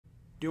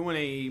doing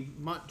a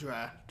MUT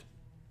draft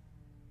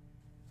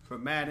for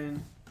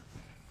Madden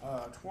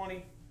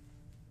 20.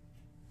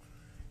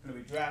 Gonna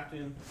be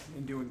drafting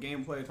and doing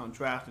gameplays on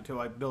draft until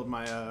I build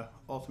my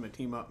ultimate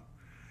team up,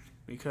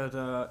 because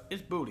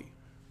it's booty.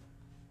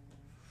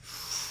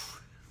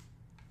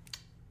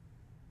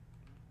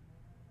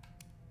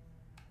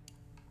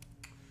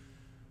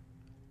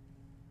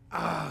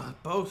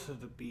 Both of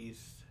the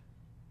beasts.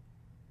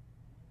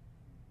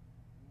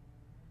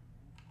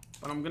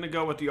 But I'm gonna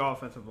go with the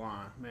offensive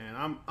line,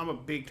 man. I'm a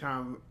big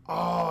time. Oh,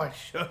 I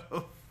should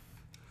have.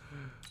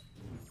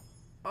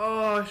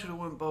 Oh, I should have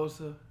went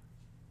Bosa.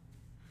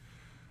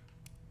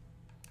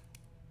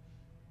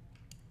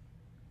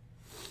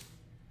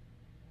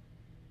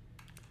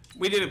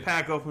 We did a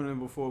pack opening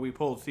before we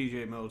pulled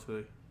CJ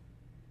Military.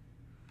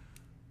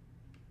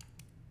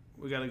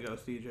 We gotta go,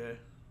 CJ.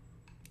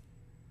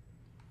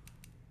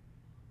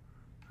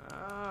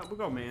 We'll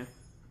go man.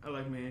 I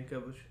like man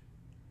coverage.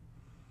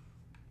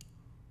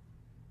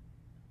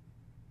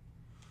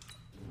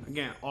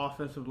 Again,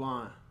 offensive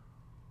line.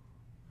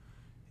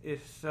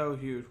 It's so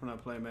huge when I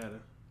play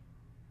Madden.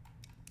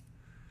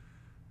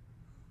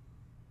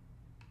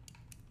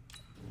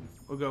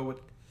 We'll go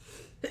with...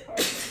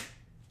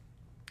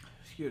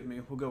 Excuse me.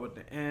 We'll go with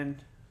the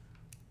end.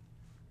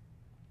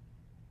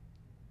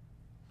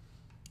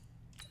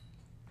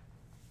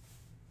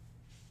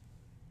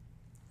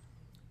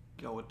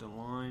 Go with the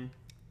line.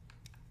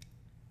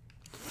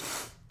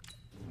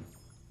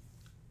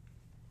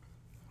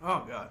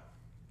 Oh, God.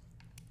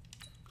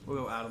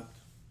 We'll go Adams.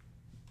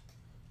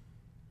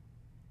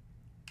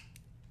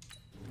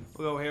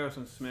 We'll go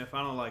Harrison Smith.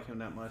 I don't like him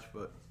that much,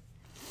 but...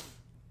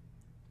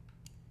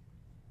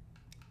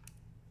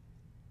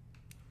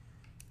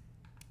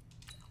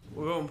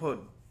 We're going to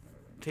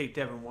take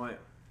Devin White.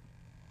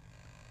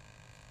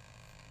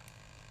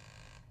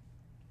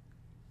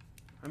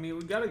 I mean,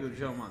 we got to go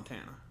Joe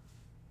Montana.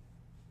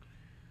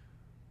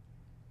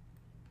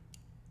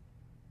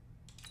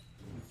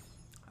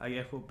 I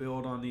guess we'll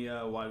build on the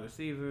wide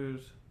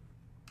receivers.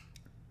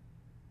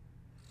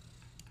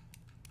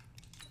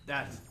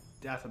 That's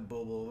a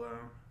bubble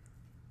though.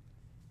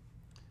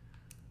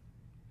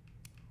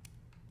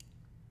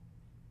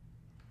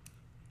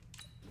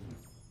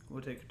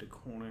 We'll take it to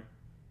corner.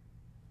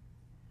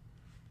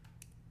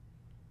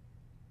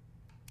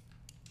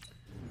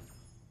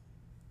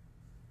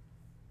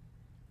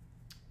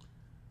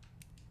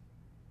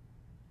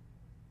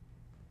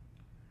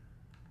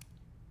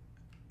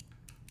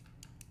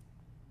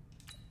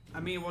 I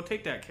mean, we'll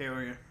take that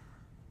carrier.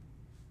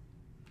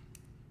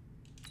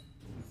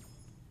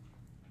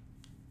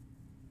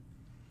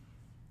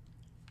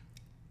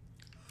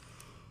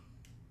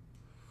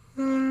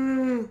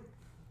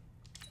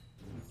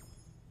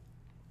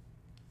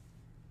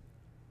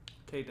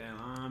 Take that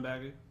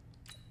linebacker.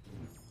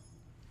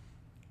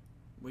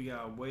 We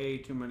got way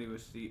too many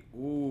receivers.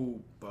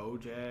 Ooh,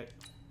 Bojack.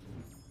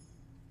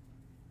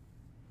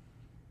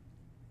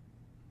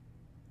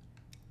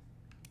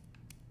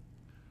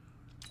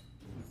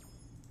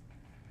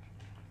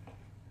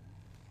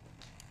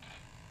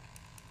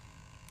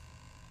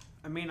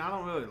 I mean, I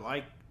don't really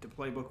like the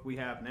playbook we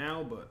have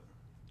now, but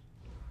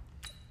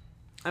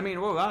I mean,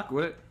 we'll rock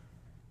with it.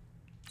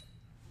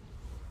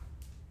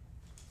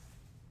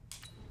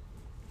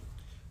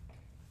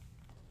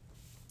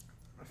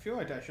 I feel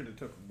like that should have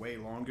took way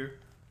longer.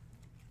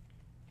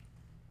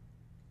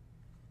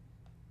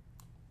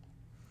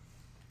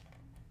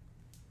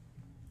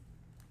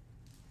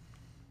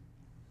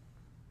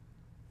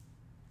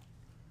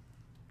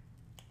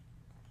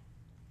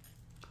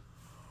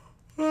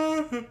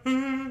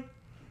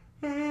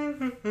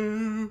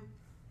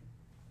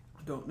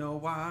 Don't know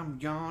why I'm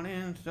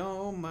yawning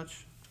so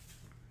much.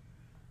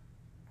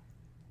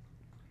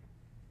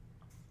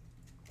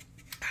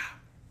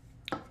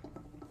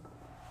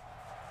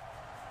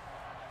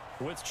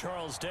 With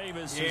Charles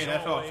Davis,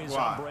 as always,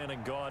 I'm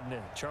Brandon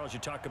Gaudin. Charles, you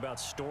talk about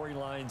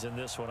storylines in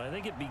this one. I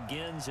think it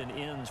begins and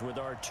ends with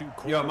our two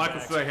quarterbacks. Yo, Michael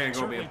Strahan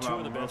gonna be a two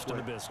of the best in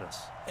the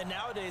business. And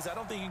nowadays, I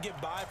don't think you can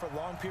get by for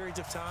long periods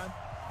of time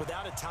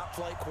without a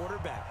top-flight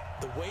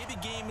quarterback. The way the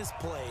game is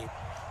played.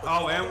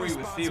 Oh, and we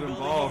receiving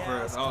ball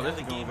first. Oh, this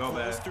is going to go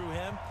bad. Through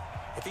him.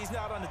 If he's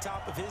not on the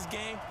top of his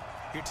game,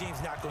 your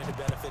team's not going to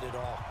benefit at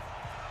all.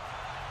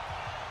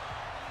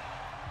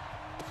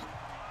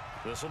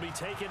 This will be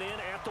taken in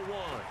at the 1.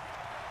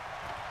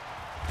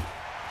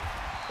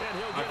 And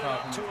he'll get it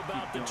up to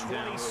about the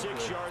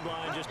 26-yard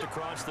line, just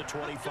across the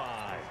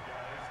 25.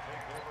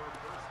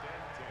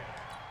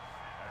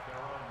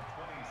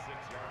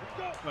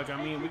 Like,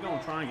 I mean, we're going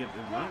to try and get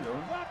this run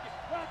going.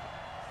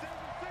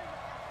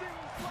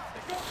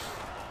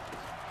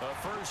 The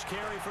first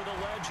carry for the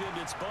legend,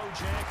 it's Bo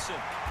Jackson.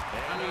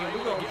 And I mean,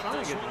 we're going to try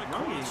and get this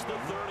run across the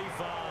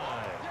 35.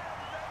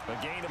 A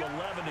gain of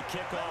 11 to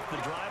kick off the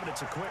drive, and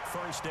it's a quick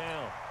first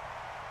down.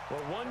 Well,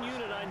 one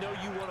unit I know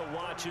you want to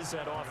watch is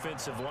that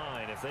offensive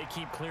line. If they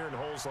keep clearing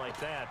holes like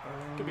that,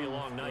 it could be a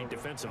long night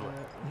defensively.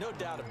 No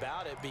doubt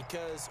about it,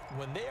 because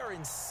when they are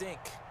in sync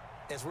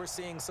as we're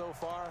seeing so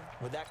far,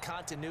 with that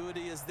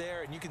continuity is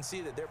there, and you can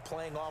see that they're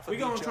playing off of We're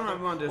gonna each try other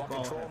and run this while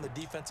ball. controlling the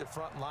defensive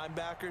front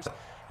linebackers.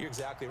 You're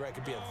exactly right. It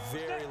could be a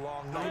very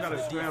long We night got for a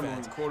the scramble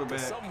defense. quarterback.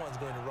 Someone's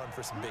going to run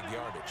for some big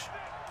yardage.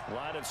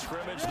 Line of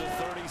scrimmage, the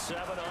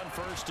 37 on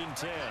 1st and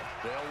 10.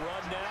 They'll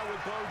run now with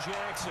Bo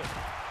Jackson.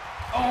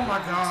 Oh my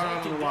God! I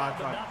don't Taken know why I down,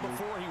 but tried not to do.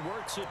 before he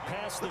works it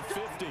past the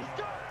 50.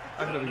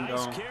 I could have been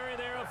Nice gone. carry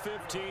there of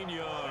 15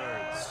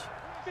 yards.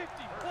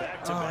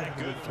 Back-to-back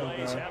good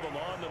plays have them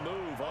on the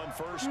move on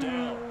 1st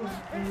down.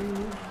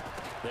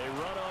 They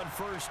run on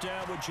 1st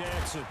down with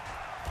Jackson.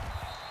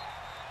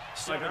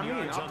 7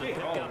 yards on the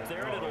pickup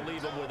there, and it'll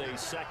leave him with a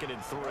 2nd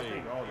and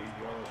 3.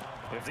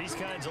 If these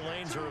kinds of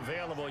lanes are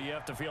available, you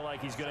have to feel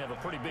like he's going to have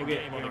a pretty big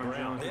game on the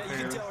ground. Yeah, you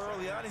can tell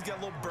early on he's got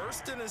a little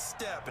burst in his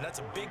step, and that's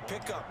a big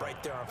pickup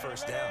right there on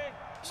 1st down.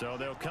 So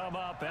they'll come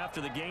up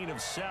after the gain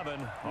of 7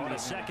 on a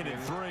 2nd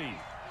and 3.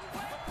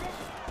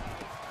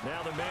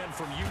 Now the man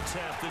from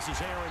UTEP, this is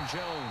Aaron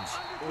Jones.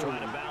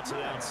 Trying to bounce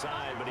it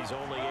outside, but he's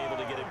only able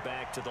to get it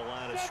back to the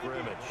line of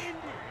scrimmage.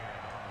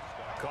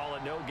 Call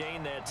it no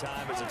gain that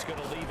time, as it's going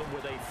to leave him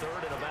with a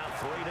 3rd and about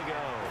 3 to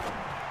go.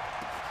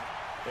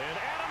 And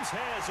Adams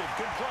has it.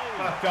 Good play.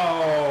 Let's go.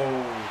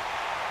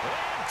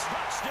 And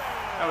touchdown.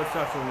 That was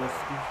such a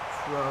risky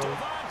throw.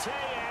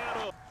 Devontae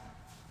Adams.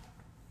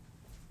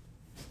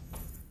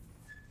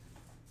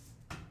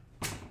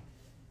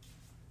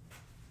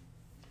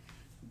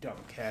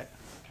 Dumb cat.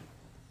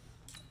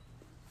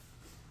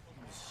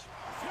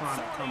 Trying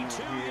to come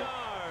 42 over here.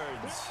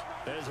 yards.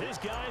 As his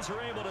guys are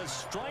able to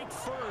strike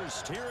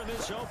first here in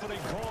this opening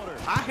quarter.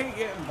 I hate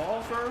getting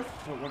ball first,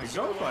 but when it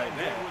goes like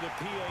Good that, with a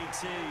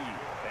PAT.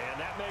 And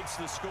that makes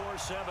the score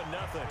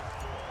 7-0.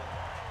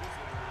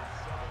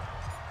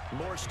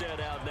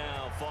 Morstead out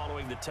now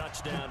following the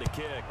touchdown to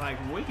kick. like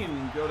we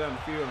can go down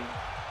the field and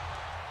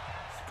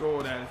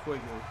score that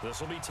quickly.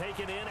 This will be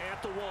taken in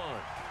at the 1.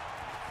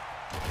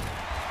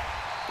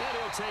 And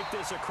he'll take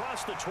this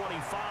across the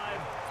 25,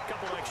 a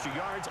couple extra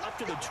yards, up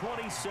to the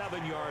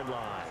 27-yard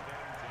line.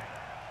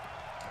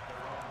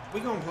 We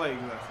gonna play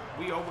aggressive.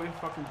 We always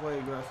fucking play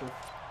aggressive.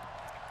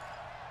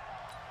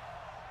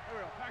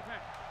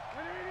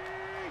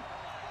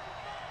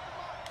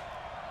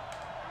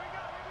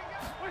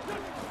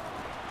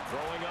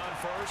 Throwing on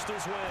first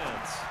is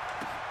Wentz.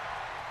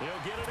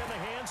 He'll get it in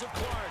the hands of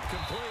Clark,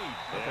 complete.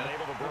 And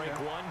able to break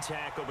one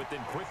tackle, but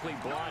then quickly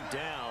brought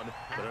down.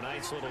 But a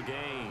nice little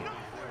gain.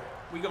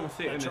 We gonna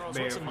sit in this Charles,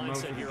 bear what's the for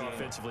most mindset of the here game.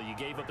 offensively? You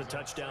gave up the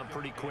touchdown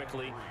pretty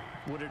quickly.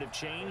 Would it have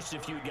changed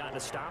if you had gotten a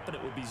stop and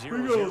it would be We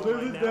 0-0 gonna right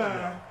live and now?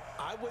 die.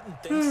 I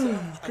wouldn't think so.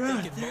 I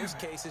God think in most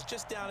cases,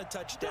 just down a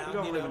touchdown, We're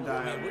gonna live and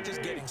die. I mean, we're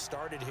just getting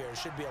started here. It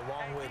should be a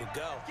long way to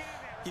go.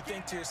 You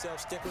think to yourself,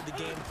 stick with the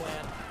game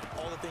plan,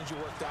 all the things you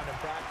worked on in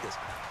practice.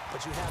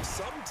 But you have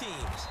some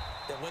teams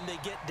that when they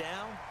get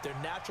down, their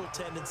natural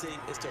tendency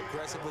is to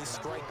aggressively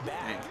strike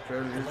back.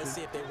 And let's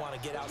see if they want to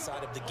get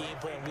outside of the game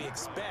plan we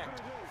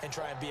expect and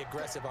try and be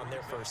aggressive on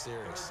their first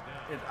series.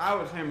 If I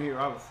was him here,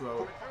 I would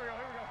throw it.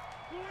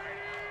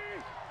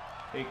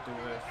 Take the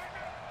risk.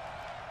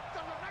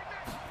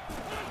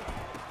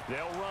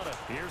 They'll run it.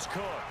 Here's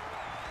Cook.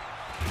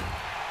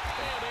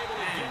 And able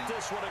to get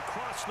this one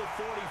across the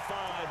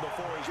 45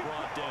 before he's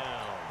brought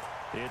down.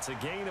 It's a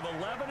gain of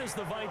 11 as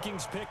the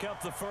Vikings pick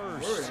up the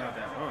first. Worried about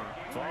that run.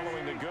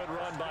 Following the good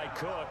run by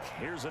Cook,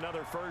 here's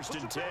another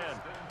 1st and 10.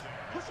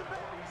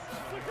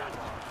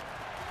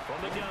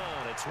 From the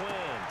gun, it's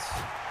Wentz.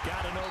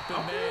 Got an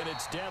open man,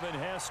 it's Devin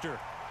Hester.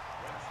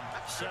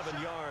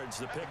 7 yards,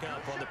 the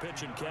pickup on the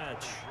pitch and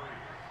catch.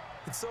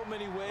 In so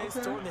many ways,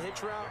 throwing the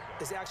hitch route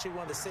is actually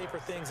one of the safer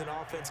things an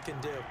offense can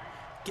do.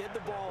 Get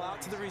the ball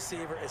out to the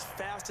receiver as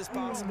fast as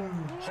possible,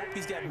 hope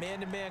he's got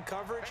man-to-man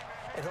coverage,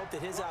 and hope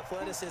that his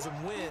athleticism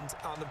wins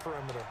on the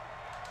perimeter.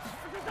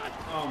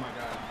 Oh my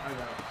God, I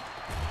got it.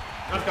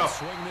 Let's go.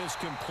 Swing this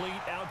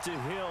complete out to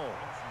Hill.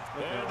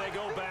 And they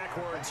go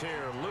backwards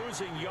here,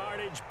 losing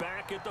yardage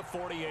back at the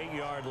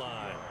 48-yard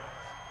line.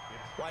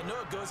 Well, I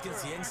know it goes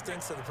against the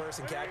instincts of the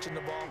person catching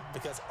the ball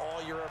because all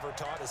you're ever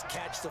taught is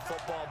catch the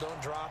football, don't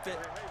drop it.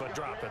 But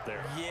drop it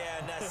there. Yeah,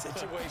 in that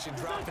situation,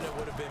 dropping it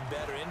would have been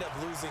better. End up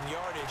losing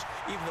yardage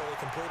even though they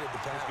completed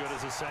the pass. As good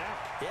as a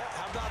sack. Yeah,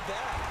 how about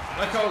that?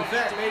 Let's go,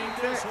 sack, baby.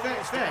 This Sack, one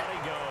sack, is sack. down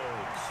he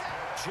goes.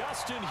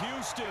 Justin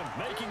Houston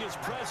making his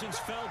presence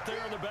felt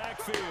there in the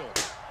backfield.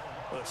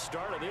 The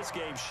start of this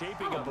game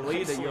shaping up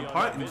believe that you're nicely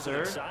on punting,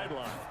 visiting sir.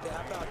 sideline.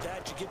 Yeah, how about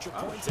that? You get your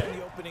points on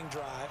the opening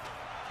drive.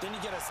 Then you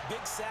get a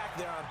big sack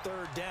there on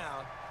 3rd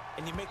down,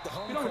 and you make the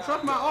home You don't crowd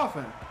trust my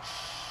offense.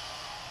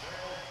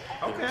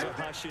 There's Okay. a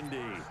hush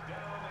indeed.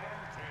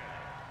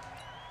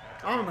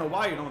 I don't know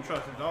why you don't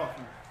trust his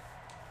offense.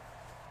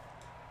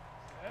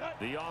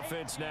 The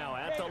offense now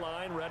at the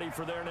line, ready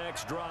for their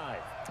next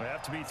drive. They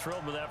have to be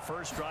thrilled with that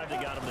first drive. They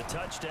got them the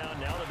touchdown.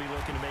 Now they'll be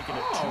looking to make it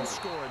a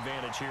 2-score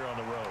advantage here on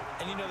the road.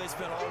 And you know they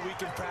spent all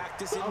week in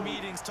practice, in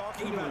meetings,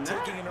 talking about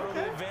taking an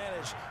early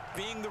advantage.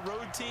 being the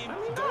road team,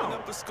 going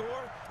up a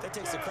score, that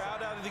takes the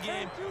crowd out of the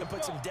game and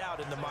puts some doubt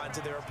in the minds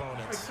of their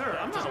opponents. Hey, sir,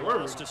 I'm not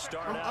worried. To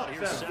start out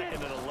here,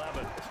 second and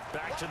 11.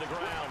 Back to the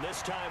ground,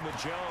 this time with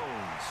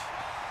Jones.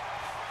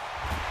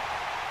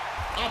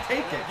 I'll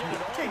take that.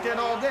 I'll take that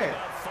all day.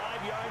 About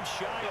 5 yards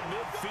shy of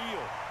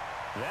midfield.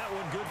 That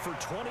one good for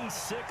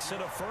 26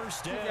 and a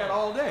first down. Take that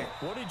all day.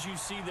 What did you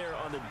see there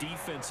on the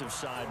defensive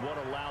side? What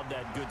allowed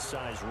that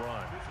good-sized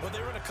run? Well,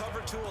 they were in a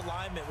cover 2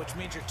 alignment, which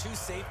means your 2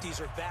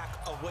 safeties are back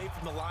away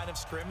from the line of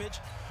scrimmage.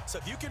 So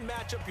if you can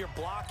match up your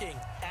blocking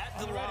at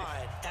the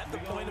line, at the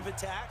point of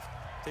attack,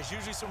 there's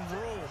usually some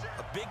room,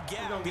 a big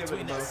gap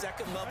between that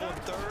second level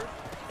and third,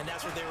 and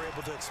that's what they were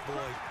able to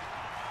exploit.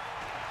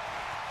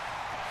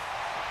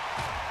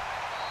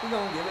 We're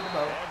going to give it a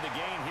vote. Add the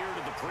gain here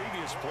to the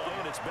previous play,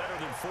 and it's better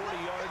than 40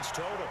 yards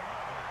total.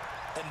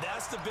 And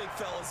that's the big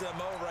fella's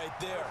MO right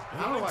there.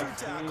 Winning through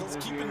tackles,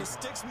 keeping the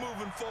sticks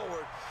moving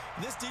forward.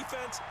 This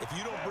defense, if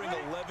you don't bring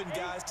 11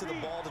 guys to the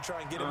ball to try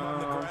and get him on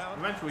the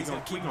ground, he's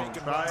going to keep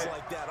making runs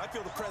like that. I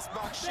feel the press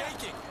box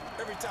shaking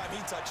every time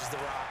he touches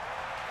the rock.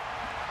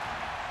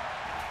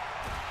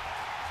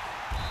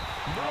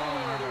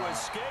 Nowhere to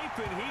escape,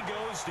 and he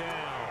goes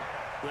down.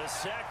 The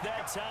sack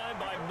that time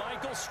by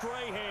Michael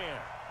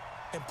Strahan.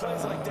 And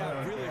plays like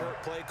that really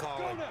hurt play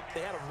calling.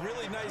 They had a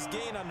really nice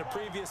gain on the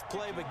previous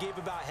play, but gave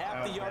about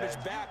half the yardage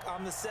back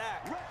on the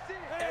sack.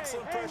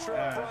 Excellent pressure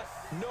up front.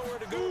 Nowhere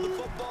to go with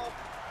the football.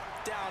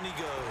 Down he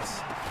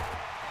goes.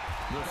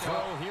 The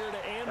throw here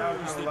to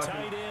Andrews, the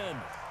tight end.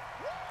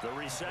 The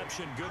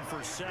reception good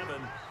for 7.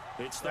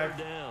 It's third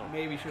down.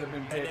 Maybe should have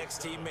been picked. An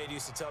ex-teammate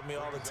used to tell me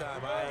all the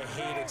time, I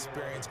hate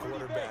experienced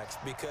quarterbacks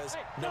because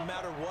no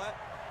matter what,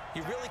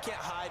 you really can't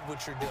hide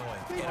what you're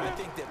doing. And I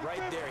think that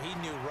right there, he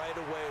knew right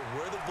away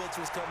where the blitz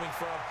was coming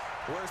from,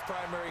 where his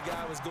primary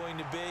guy was going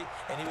to be,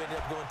 and he ended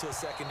up going to a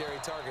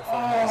secondary target for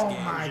the next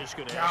game. I was just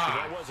going to ask you,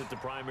 that wasn't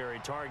the primary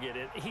target.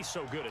 He's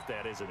so good at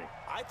that, isn't he?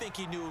 I think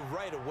he knew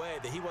right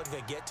away that he wasn't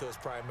going to get to his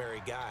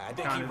primary guy. I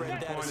think he read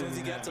that as soon as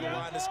he got to the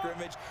line of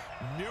scrimmage,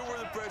 knew where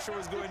the pressure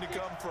was going to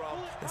come from,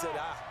 and said,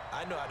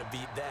 I know how to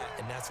beat that,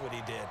 and that's what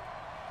he did.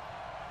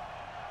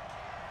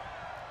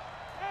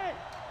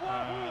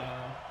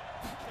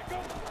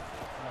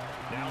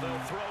 Now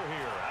they'll throw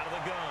here out of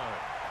the gun.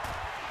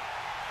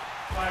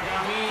 Like,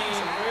 I mean,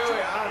 really,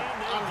 I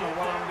don't know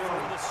what I'm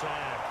doing.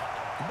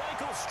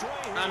 Michael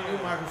Strahan. I knew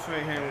Michael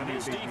Strahan would be a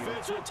big deal.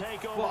 Defense will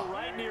take over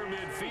right near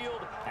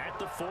midfield at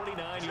the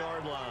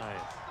 49-yard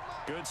line.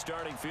 Good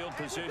starting field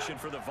position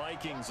for the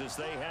Vikings as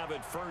they have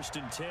it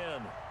 1st and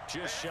 10.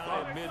 Just shy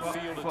of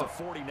midfield at the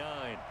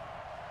 49.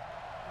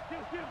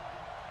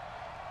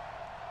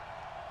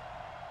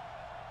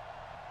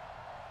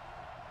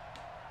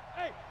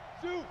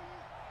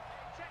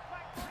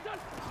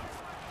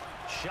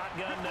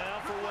 Shotgun now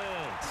for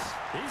Wentz.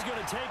 He's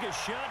going to take a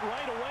shot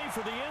right away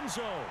for the end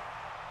zone.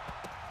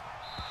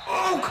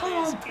 Oh, come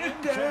on,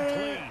 pick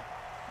that.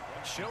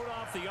 Showed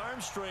off the arm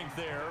strength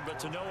there, but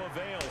to no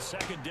avail.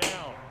 2nd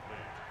down.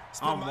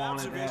 My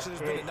observation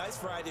has been a nice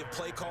variety of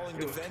play calling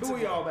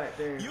defensively.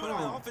 You and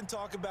I often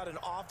talk about an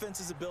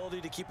offense's ability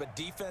to keep a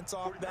defense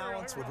off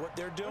balance with what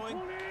they're doing.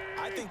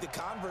 I think the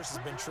converse has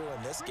been true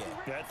in this game.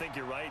 Yeah, I think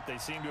you're right. They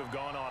seem to have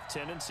gone off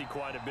tendency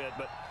quite a bit,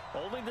 but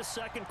only the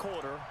 2nd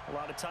quarter, a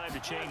lot of time to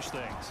change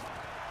things.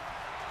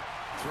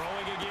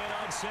 Throwing again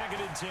on 2nd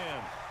and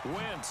 10.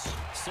 Wentz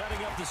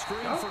setting up the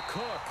screen for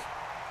Cook.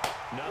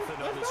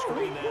 Nothing on the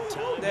screen that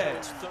time, but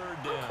it's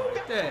 3rd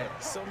down.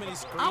 So many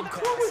screen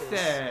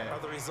passes are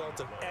the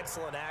result of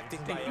excellent acting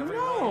by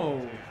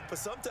everyone. But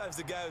sometimes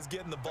the guy who's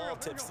getting the ball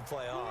tips the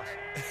play off.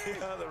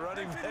 The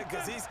running back,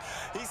 because he's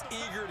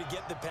eager to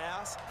get the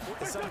pass,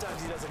 and sometimes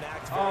he doesn't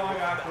act very well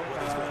about whether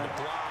he's going to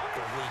block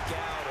or leak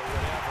out or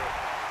whatever.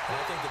 And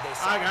I think that they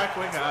saw get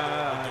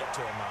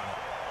to him on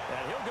it.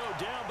 And he'll go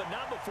down, but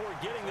not before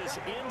getting this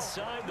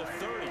inside the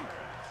 30.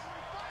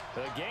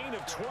 A gain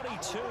of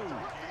 22.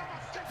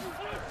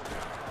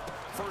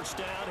 1st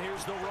down,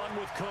 here's the run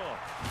with Cook.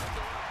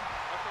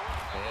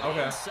 And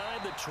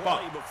inside the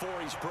 20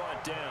 before he's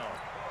brought down.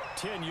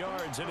 10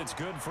 yards, and it's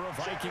good for a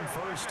Viking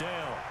 1st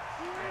down.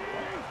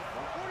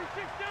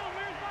 46 down,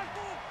 man, 5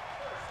 ball.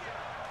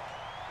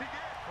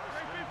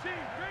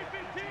 Great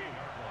 15.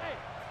 Hey,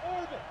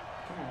 horrible.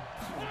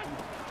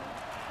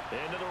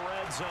 Into the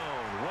red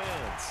zone,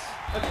 Wentz.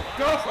 Let's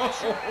go.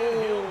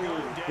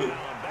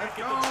 Back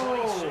at the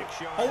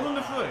 26-yard line. Holding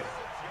the foot.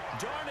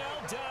 Darnell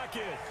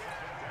Dockett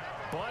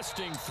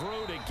busting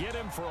through to get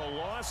him for a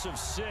loss of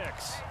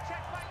 6.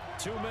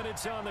 2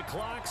 minutes on the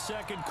clock,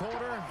 2nd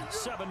quarter,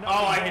 7-0.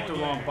 Oh, I hit the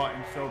wrong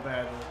button so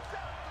badly.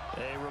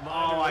 A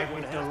reminder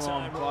when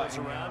halftime rolls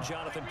around,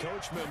 Jonathan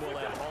Coachman will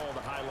have all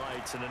the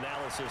highlights and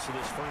analysis of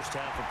this 1st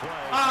half of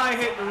play. I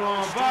hit the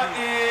wrong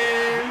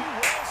button.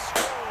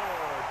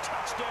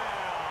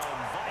 Touchdown,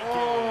 Vikings.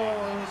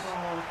 Oh, he's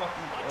on the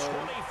fucking a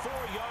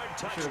 24-yard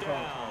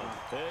touchdown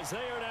as they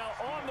are now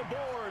on the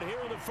board here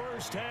in the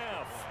 1st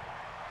half.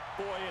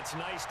 Boy, it's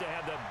nice to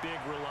have that big,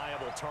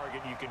 reliable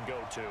target you can go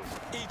to.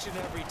 Each and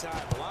every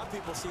time. A lot of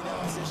people see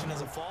that position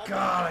as a fallback.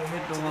 God, I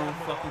hit the wrong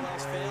fucking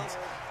play.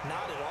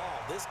 Not at all.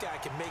 This guy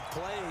can make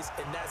plays,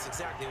 and that's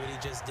exactly what he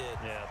just did.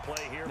 Yeah,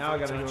 play here now I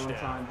for a got to go and touchdown.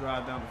 try and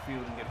drive down the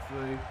field and get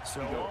free.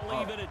 So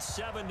all even at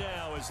 7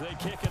 now as they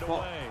kick it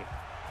away.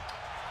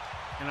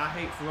 And I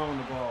hate throwing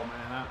the ball,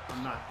 man.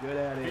 I'm not good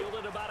at it.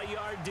 Fielded about a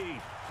yard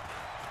deep.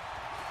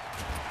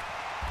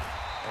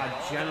 I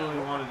generally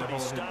wanted to but he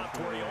hold him. stopped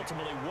where he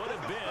ultimately would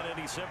have been, and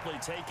he's simply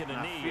taken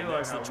a knee, and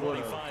like that's the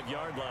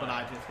 25-yard line. But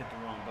I just hit the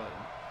wrong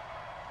button.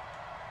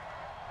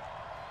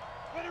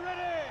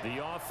 The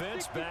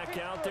offense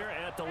back out there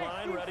at the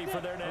line, ready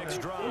for their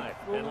next drive.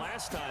 And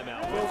last time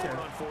out,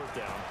 on 4th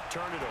down,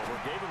 turned it over,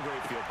 gave him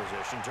great field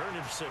position, turned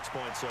it to 6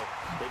 points, so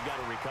they've got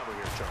to recover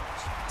here,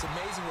 Charles. It's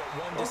amazing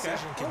what one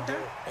decision can do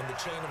in the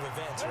chain of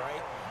events,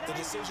 right? The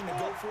decision to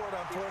go for it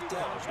on 4th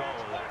down,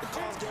 it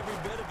caused every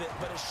bit of it,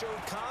 but it showed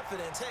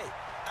confidence. Hey,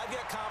 I've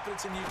got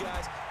confidence in you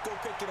guys. Go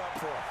pick it up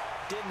for them.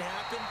 Didn't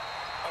happen.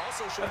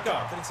 Also showed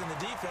confidence in the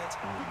defense.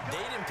 They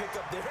didn't pick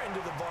up their end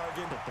of the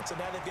bargain, so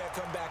now they've got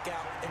to come back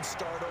out and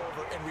start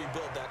over and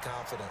rebuild that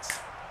confidence.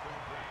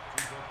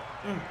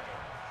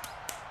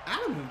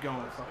 Adams is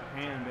going fucking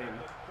hand, baby.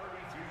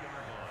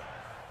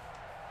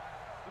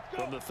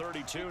 From the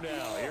 32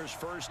 now, here's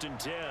 1st and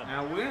 10.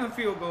 Now we're in a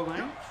field goal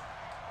range.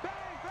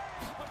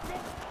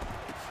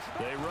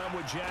 They run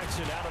with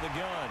Jackson out of the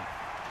gun.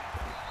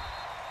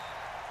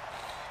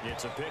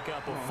 It's a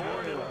pickup of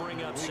 4. It'll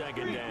bring up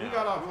 2nd down. We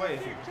got off way.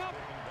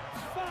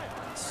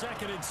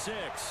 2nd and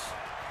 6.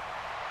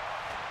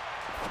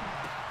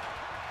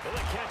 And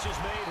the catch is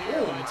made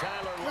here by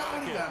Tyler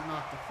Lockett. He got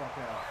knocked the fuck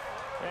out.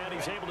 And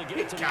he's able to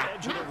get to the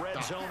edge of the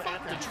red zone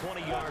at the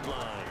 20-yard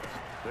line.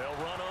 They'll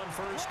run on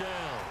 1st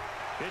down.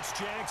 It's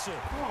Jackson.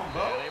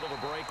 And able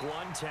to break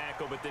one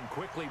tackle, but then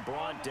quickly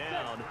brought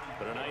down.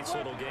 But a nice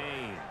little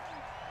gain.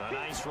 A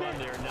nice run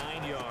there,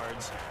 9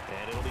 yards.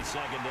 And it'll be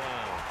 2nd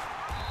down.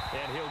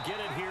 And he'll get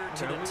it here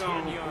to the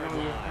 10-yard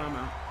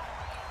line.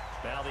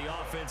 Now the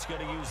offense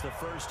going to use the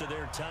first of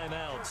their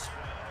timeouts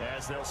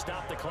as they'll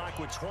stop the clock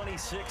with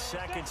 26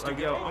 seconds to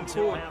go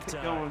until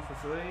halftime. Going for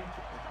 3.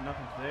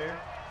 Nothing's there.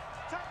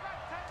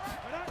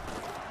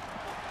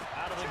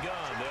 Out of the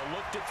gun, they'll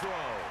look to throw.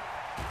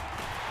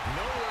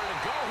 Nowhere to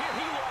go here.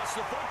 He lost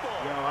the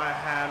football. Yo, I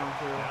had him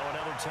too. Now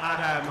another I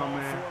timeout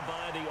called for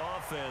by the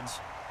offense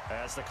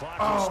as the clock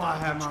will stop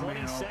with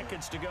 20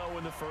 seconds to go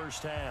in the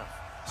first half.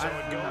 So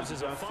it goes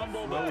as a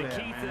fumble, but the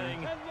key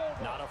thing,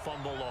 not a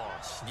fumble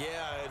loss.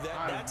 Yeah,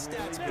 that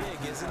stat's big,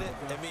 isn't it?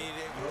 I mean,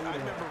 I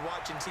remember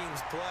watching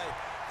teams play.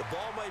 The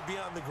ball might be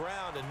on the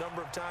ground a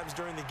number of times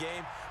during the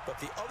game, but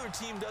if the other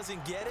team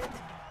doesn't get it,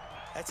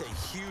 that's a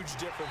huge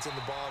difference in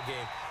the ball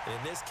game. And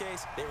in this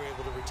case, they were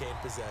able to retain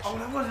possession. Oh,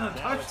 that wasn't a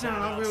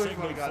touchdown. I really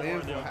thought he got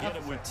in. They'll get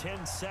it with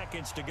 10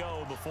 seconds to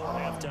go before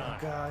halftime. Oh,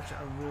 my gosh.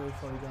 I really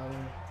thought he got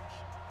in.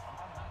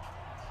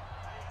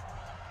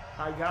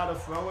 I gotta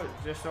throw it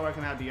just so I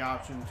can have the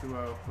option to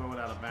throw it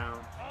out of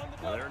bounds.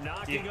 They're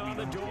knocking on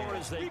the door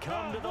as they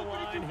come to the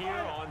line here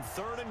on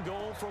 3rd and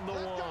goal from the 1.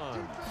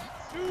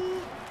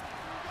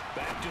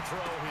 Back to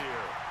throw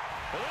here.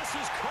 Well, this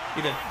is caught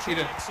by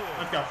Jackson.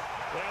 Let's go.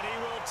 And he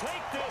will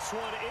take this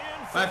one in.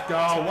 Let's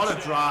go. What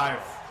a drive.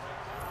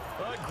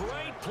 A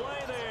great play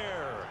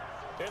there.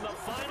 In the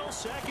final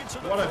seconds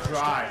of the what a first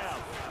drive.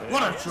 half.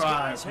 What a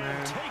drive, man.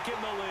 Have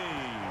taken the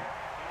lead.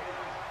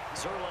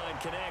 Zerline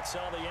connects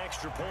on the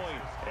extra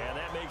point, and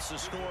that makes the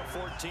score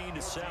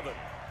 14-7.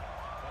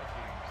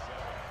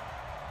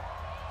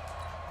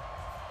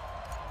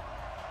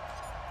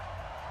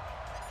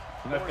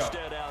 Let's go.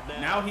 Out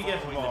now he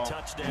gets the ball.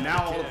 And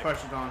now all the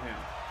pressure's on him.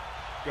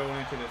 Going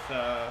into this,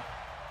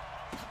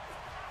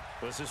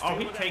 oh,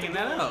 he's taking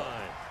that out.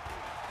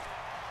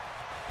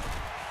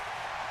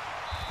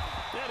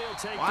 Then he'll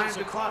take this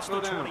across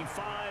the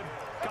 25.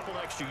 Couple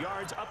extra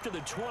yards up to the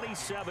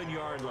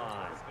 27-yard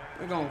line.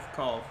 We're going to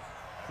call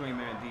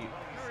 3-man deep.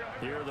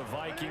 Here are the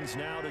Vikings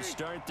now to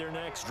start their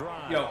next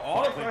drive. Yo,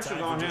 all the pressure's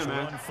on him,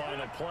 man. One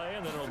final play,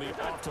 and then it'll be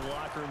off to the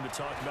locker room to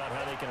talk about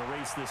how they can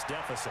erase this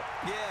deficit.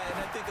 Yeah,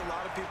 and I think a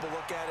lot of people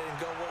look at it and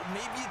go, well,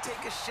 maybe you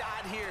take a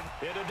shot here.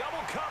 Into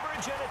double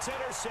coverage, and it's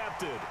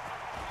intercepted.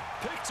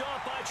 Picked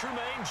off by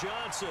Tremaine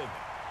Johnson.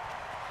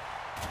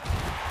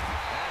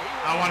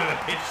 I wanted to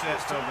pitch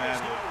that so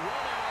badly.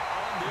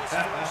 This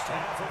first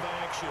half of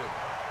action.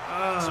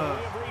 So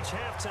we have reached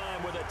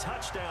halftime with a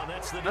touchdown.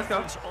 That's the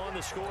difference on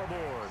the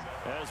scoreboard.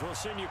 As we'll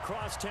send you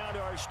across town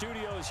to our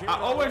studios here. I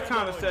always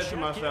kind of said to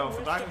myself,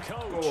 if I can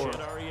score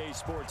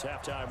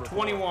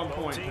 21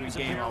 points in the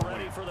game, I'll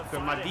win. Because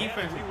my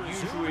defense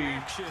is usually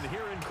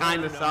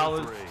kind of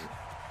solid. So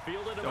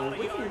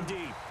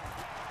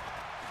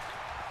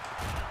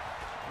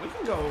we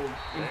can go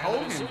and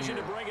hold him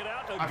here.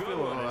 I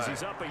feel alright.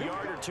 He's up a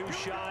yard or two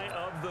shy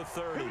of the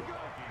 30.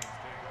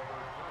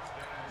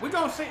 We're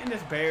going to sit in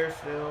this bear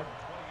still.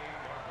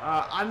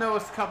 I know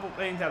it's a couple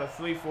things out of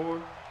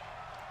 3-4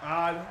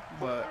 odd,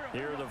 but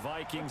here are the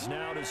Vikings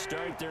now to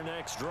start their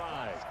next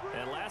drive.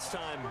 And last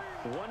time,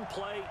 one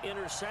play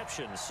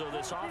interception. So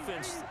this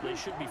offense, they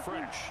should be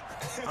fresh.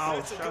 Oh,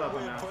 That's a shut good up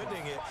way now. of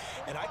putting it.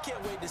 And I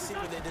can't wait to see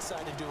what they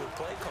decide to do with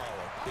play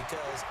calling.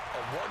 Because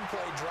a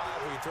one-play drive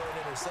where you throw an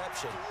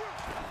interception,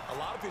 a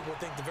lot of people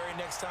think the very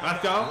next time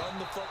Let's out, go. run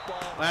the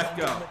football. Let's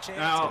go.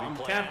 Now, I'm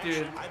play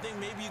tempted. I think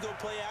maybe you go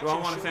play action. Do I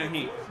want to show send the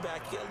heat?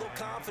 quarterback, get a little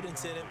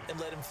confidence in him, and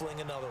let him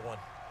fling another one.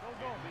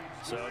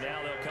 So now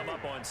they'll come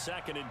up on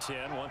 2nd and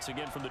 10, once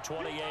again from the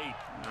 28.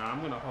 Nah, I'm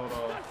going to hold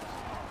on.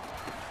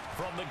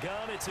 From the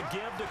gun, it's a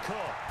give to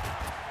Cook.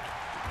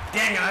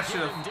 Dang it,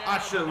 I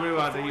should have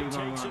realized that he was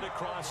going Takes to it run.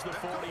 across the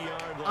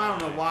 40-yard line. I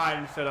don't know why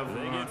instead of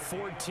They run. get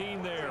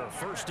 14 there.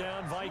 First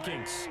down,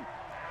 Vikings.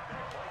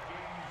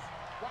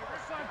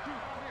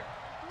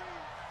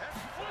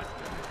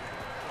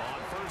 On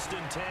 1st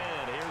and 10,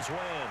 here's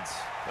Wentz.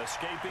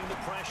 Escaping the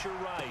pressure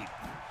right.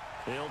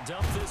 He'll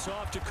dump this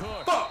off to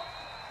Cook. Fuck!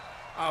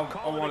 I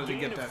Call it a wanted to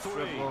gain get of that 3,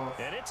 strip off.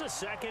 and it's a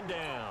 2nd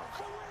down.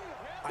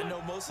 I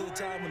know most of the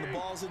time when the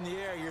ball's in the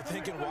air, you're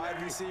thinking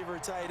wide receiver,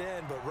 tight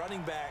end, but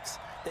running backs,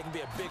 they can be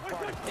a big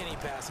part of any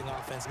passing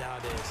offense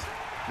nowadays.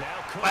 Now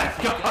Cook. Let's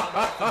go! And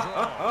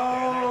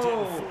that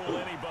didn't fool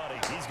anybody.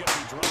 He's going to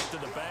be dropped to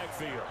the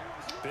backfield.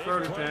 Big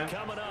 3rd and play 10.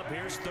 coming up.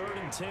 Here's 3rd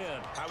and 10.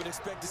 I would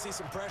expect to see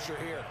some pressure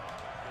here.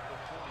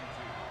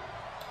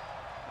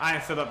 I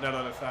ain't set up that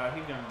other side.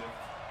 He's going to do.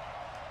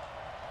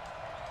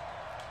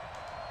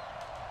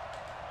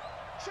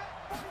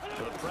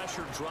 The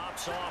pressure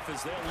drops off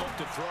as they'll look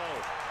to throw.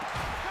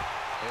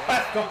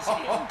 Let's go.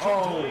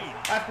 Oh, Incomplete.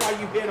 that's why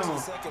you hit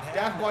him.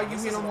 That's why you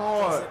hit him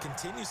hard. It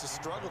continues to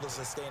struggle to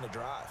sustain a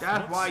drive.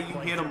 That's why you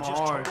Looks hit like him they're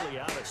just hard. totally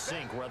out of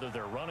sync, whether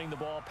they're running the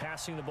ball,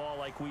 passing the ball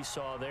like we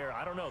saw there.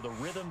 I don't know. The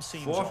rhythm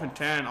seems 4th off. and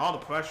 10. All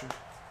the pressure.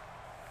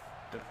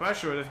 The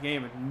pressure of this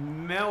game is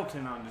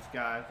melting on this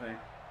guy, I think.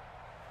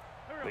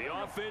 The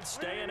offense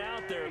staying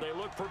out there. They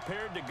look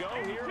prepared to go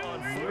here on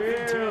 4th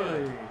and 10.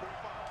 Really?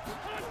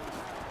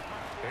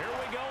 Here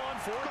we go on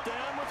 4th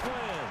down with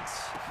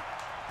Wentz.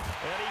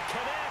 And he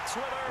connects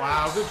with Ertz.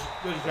 Wow,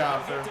 good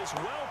job, sir. Get this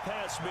well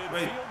past midfield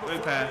Great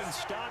before pass. being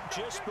stopped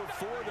just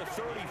before the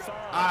 35.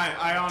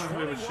 I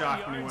honestly was 21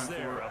 shocked when he yards went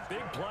there. for it. A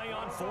big play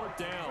on 4th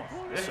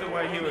down. This is the So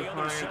way he on was the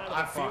other playing. side of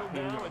I the thought field he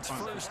was now, gonna it's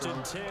punt 1st the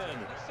and 10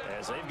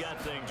 as they've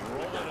got things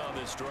rolling on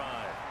this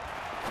drive.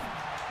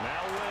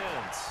 Now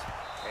Wentz.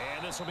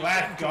 And this will be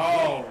Let's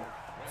incomplete. go.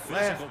 Physical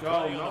Let's go. play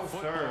on No, the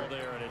football sir.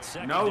 there, and it's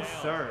 2nd No, down.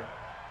 sir.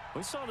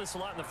 We saw this a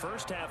lot in the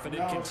first half, and it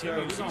No, sir,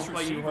 continues. we gonna These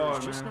play you receivers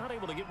hard, just man. not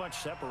able to get much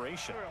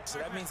separation. So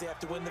that means they have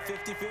to win the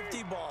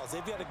 50-50 balls.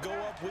 They've got to go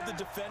up with the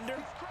defender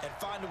and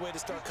find a way to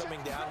start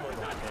coming down with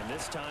them. And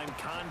this time,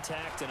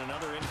 contact and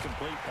another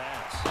incomplete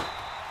pass.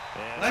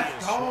 And Let's he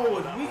is go, swallowed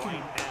if up we right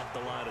can- at the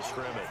line of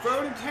scrimmage.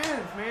 3rd and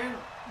 10, man.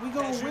 We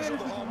gonna As win usual, if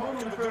the we can hallmark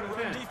hold of on a to good 3rd and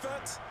run 10.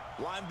 defense.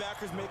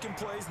 Linebackers making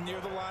plays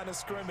near the line of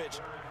scrimmage.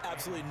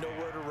 Absolutely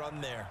nowhere to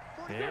run there.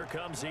 Here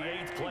comes the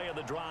 8th play of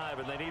the drive,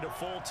 and they need a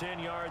full 10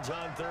 yards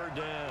on 3rd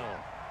down.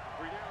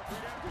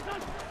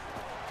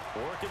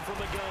 Working from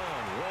the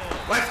gun.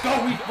 Wentz. Let's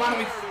go. We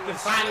finally There it is.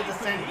 decided to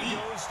send He heat.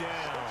 goes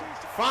down.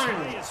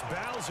 Finally. It's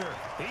Bowser.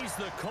 He's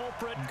the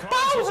culprit.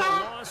 Causes a Bowser.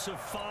 loss of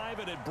 5,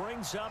 and it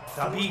brings up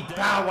The 4th big down.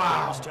 Bow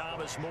Wow. Here's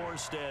Thomas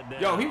Morstead now.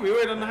 Yo, he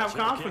really doesn't have As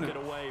he'll confidence. Kick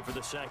it away for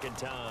the 2nd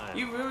time.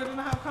 You really didn't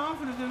have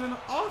confidence in the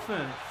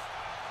offense.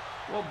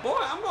 Well, boy,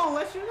 I'm going to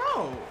let you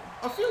know.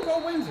 A field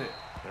goal wins it.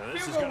 Now,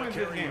 this Field is goal going wins to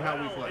this carry game how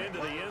we well play. into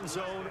the end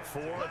zone for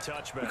a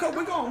touchback. Because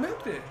we're going to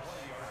milk this.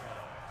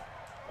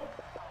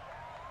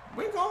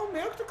 We're going to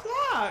milk the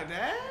clock,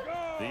 Dad.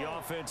 The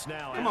offense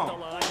now Come at on. the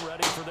line,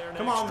 ready for their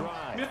Come next on,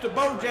 drive. Mr.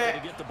 Ready Bojack.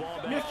 to get the ball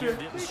back Mr. here.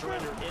 Didn't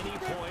surrender any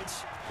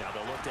points. Now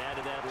they'll look to add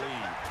to that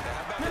lead.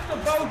 Mr.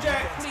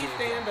 Bojack, please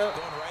stand up.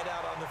 Going right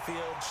out on the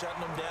field, shutting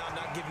them down,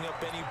 not giving up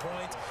any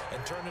points, and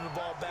turning the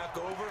ball back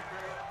over.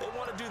 They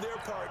want to do their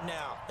part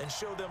now and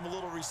show them a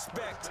little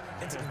respect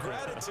and some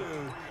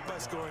gratitude by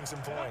scoring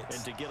some points.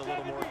 And to get a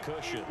little more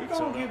cushion. We're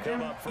So gonna they'll give come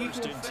them up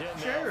 1st equal and 10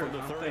 now shares, from the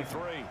I'm thinking.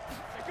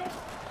 33.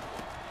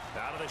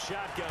 Out of the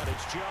shotgun,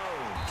 it's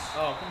Jones.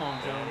 Oh, come on,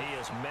 And Jones. he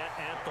is met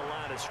at the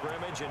line of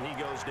scrimmage, and he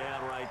goes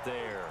down right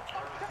there.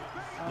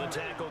 The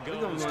tackle gonna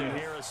goes to run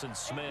this. Harrison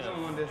Smith.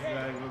 I'm going to run this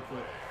drag real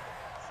quick.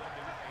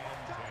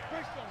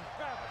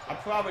 I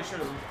probably should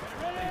have.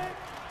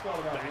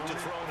 Back to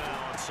throw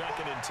now on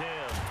 2nd and 10.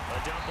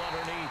 A dump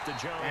underneath to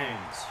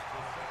Jones.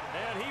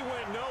 And he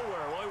went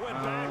nowhere. Well, he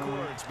went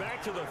backwards.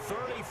 Back to the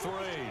 33.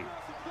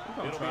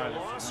 It'll be a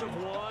loss of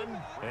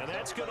 1, and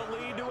that's going to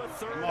lead to a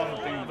 3rd I'm and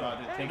also thinking about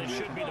 11. it, And taking this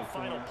it should be from the the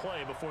final corner.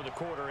 play before the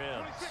quarter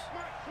ends.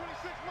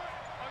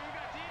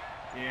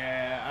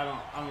 Yeah,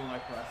 I don't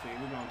like what I see.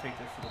 We're going to take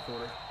this to the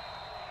quarter.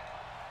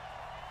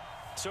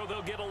 So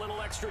they'll get a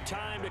little extra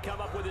time to come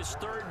up with his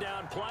 3rd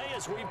down play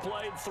as we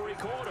played 3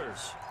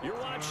 quarters. You're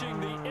watching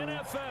the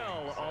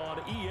NFL on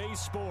EA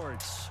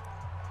Sports.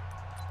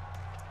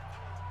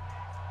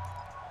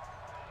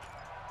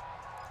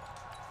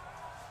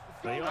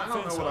 The I don't know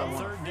offense what I on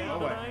want. 3rd down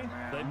No way, tonight,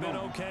 man. they've been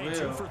No okay, will.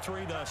 2 for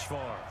 3 thus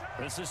far.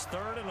 This is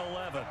 3rd and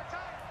 11.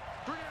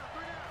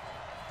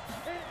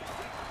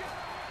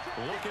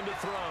 Looking to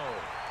throw.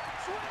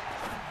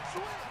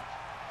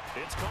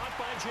 It's caught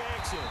by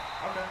Jackson.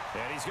 Okay.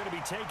 And he's going to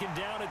be taken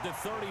down at the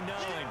 39,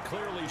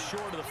 clearly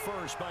short of the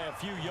first by a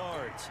few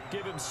yards.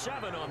 Give him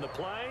 7 on the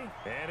play,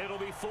 and it'll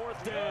be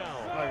 4th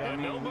down.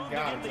 And no move to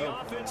get the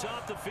offense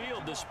off the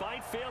field.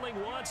 Despite failing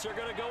once, they're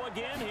going to go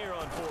again here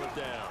on 4th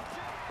down.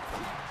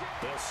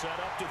 They'll set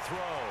up to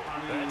throw.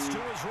 That's to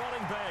his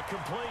running back,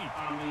 complete.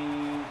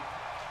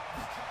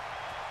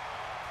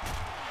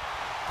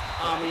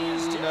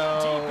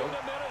 No.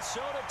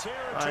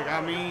 Like,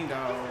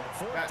 no.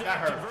 That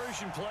hurts.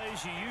 Conversion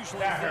plays, you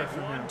usually think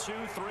 1, 2,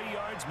 3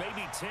 yards,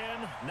 maybe 10.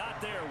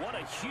 Not there. What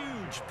a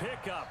huge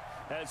pickup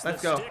as the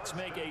Sticks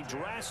make a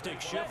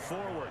drastic shift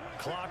forward.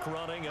 Clock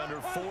running,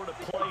 under 4 to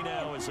play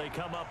now as they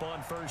come up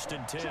on 1st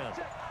and 10.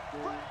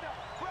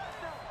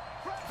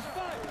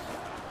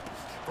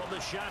 From the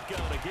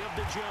shotgun to give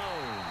to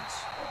Jones.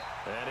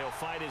 And he'll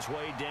fight his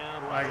way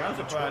down right I'm on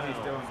the surprised he's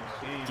 12. still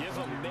in the game. Give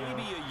him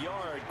maybe a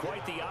yard.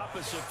 Quite the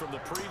opposite from the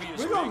previous.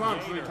 We're going to run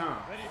 3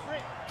 times.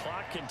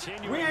 Clock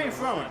continuing. We ain't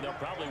throwing. They'll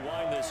probably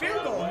wind this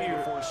Field goal here.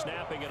 before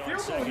snapping it on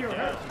Field goal here 2nd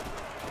down.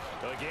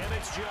 Again,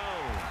 it's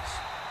Jones.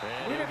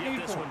 And he'll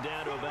get this one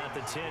down to about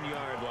the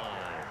 10-yard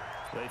line.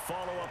 They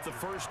follow up the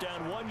 1st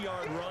down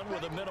 1-yard run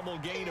with a minimal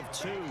gain of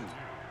 2.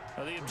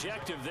 Now, the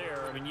objective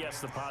there, I mean,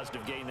 yes, the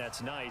positive gain,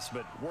 that's nice,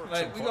 but works.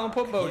 Like, we're going to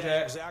put Bojack.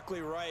 Yeah,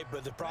 exactly right,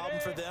 but the problem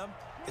for them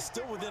is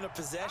still within a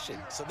possession,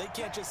 so they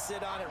can't just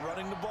sit on it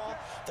running the ball.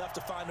 They'll have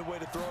to find a way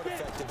to throw it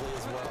effectively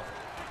as well.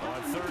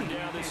 On 3rd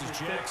down, this is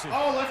Jackson.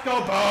 Oh, let's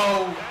go,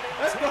 Bo!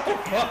 Let's go, Bo!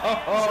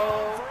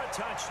 For a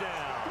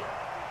touchdown.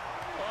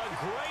 A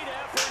great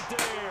effort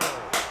there.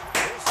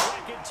 His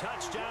 2nd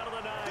touchdown of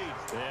the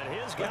night.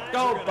 And his guys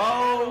are going to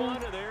hang on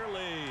to their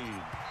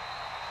lead.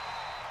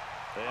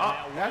 And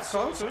now that's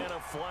closer. And a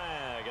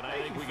flag, and I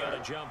think we got a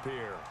jump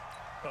here.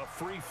 A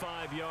free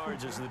 5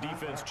 yards as the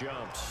defense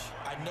jumps.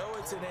 I know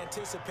it's an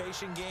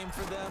anticipation game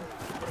for them,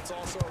 but it's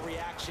also a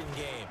reaction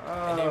game.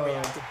 And they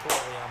reacted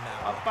poorly on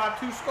that one. Up by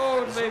 2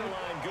 scores, baby.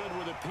 Line good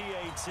with a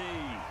PAT.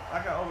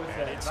 I got over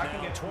And it's I can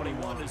now get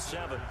 21 to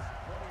 7.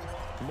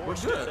 More We're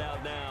good.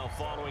 out now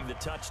following the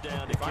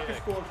touchdown to If I kick. can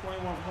score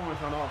 21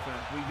 points on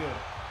offense, we good.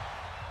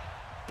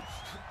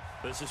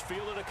 This is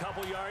fielded a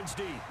couple yards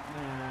deep.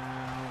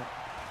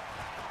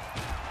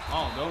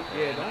 Oh, don't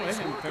Nice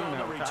let him work come on the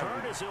out.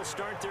 return as he'll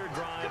start their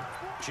drive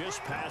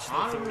just past the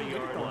Honestly,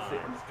 30-yard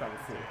line.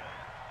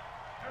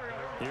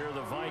 Here are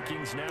the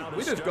Vikings now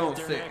to start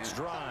their next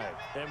drive.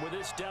 And with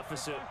this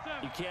deficit,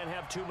 you can't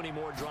have too many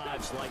more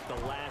drives like the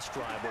last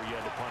drive where you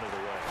had to punt it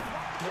away.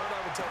 You know what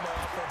I would tell my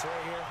offense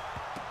right here?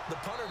 The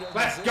punter doesn't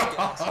Let's exist, go.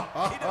 guys.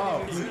 He doesn't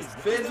even exist.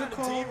 He's not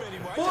Physical a team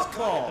anymore. I just cut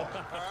football.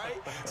 him, all right?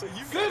 So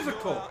you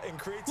Physical. Go out and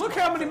create Look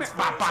some how many men. offense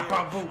for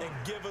us here Boom. and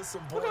give us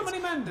some Look points. how many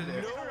men did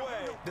it. No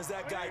way does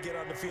that guy get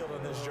on the field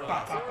on this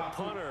drive.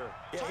 Punter.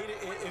 Yeah,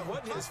 it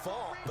wasn't his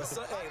fault. But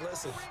hey,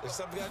 listen, there's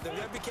some guys, there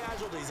got to be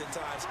casualties at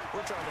times.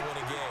 We're trying to win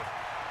a game.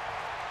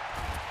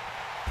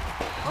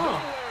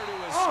 Nowhere to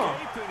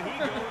escape, and he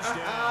goes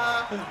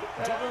down.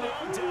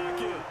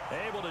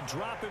 Able to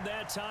drop him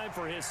that time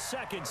for his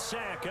 2nd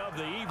sack of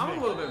the evening. I'm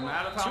a little bit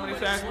mad at how many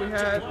sacks we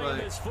had, but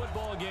this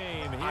football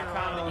game here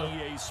on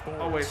EA Sports.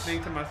 always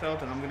think to myself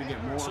that I'm going to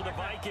get more. So the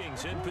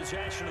Vikings in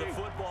possession of the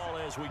football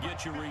as we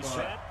get you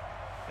reset.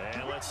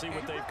 And let's see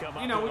what they've come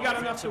up with. We got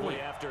enough to win.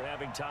 After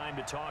having time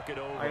to talk it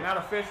over. Like, not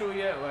official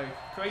yet. Like,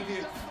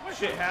 crazy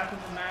shit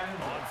happens in Madden.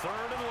 On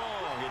 3rd and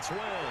long, it's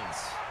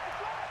Wentz.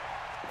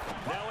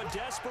 Now a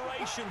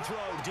desperation throw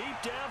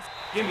deep down.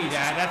 Give me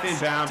that. That's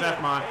inbound. That's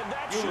mine. And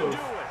that should do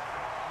it.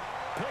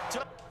 Picked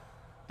up.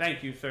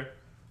 Thank you, sir.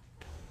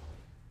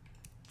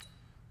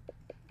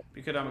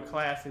 Because I'm a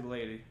classy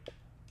lady.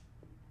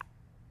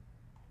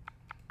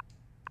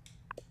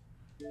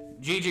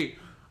 GG.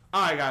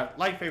 Alright, guys.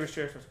 Like, favorite,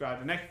 share, subscribe.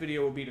 The next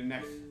video will be the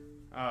next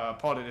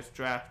part of this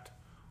draft.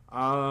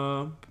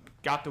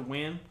 Got the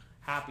win.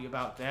 Happy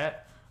about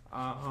that.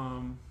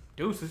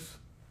 Deuces.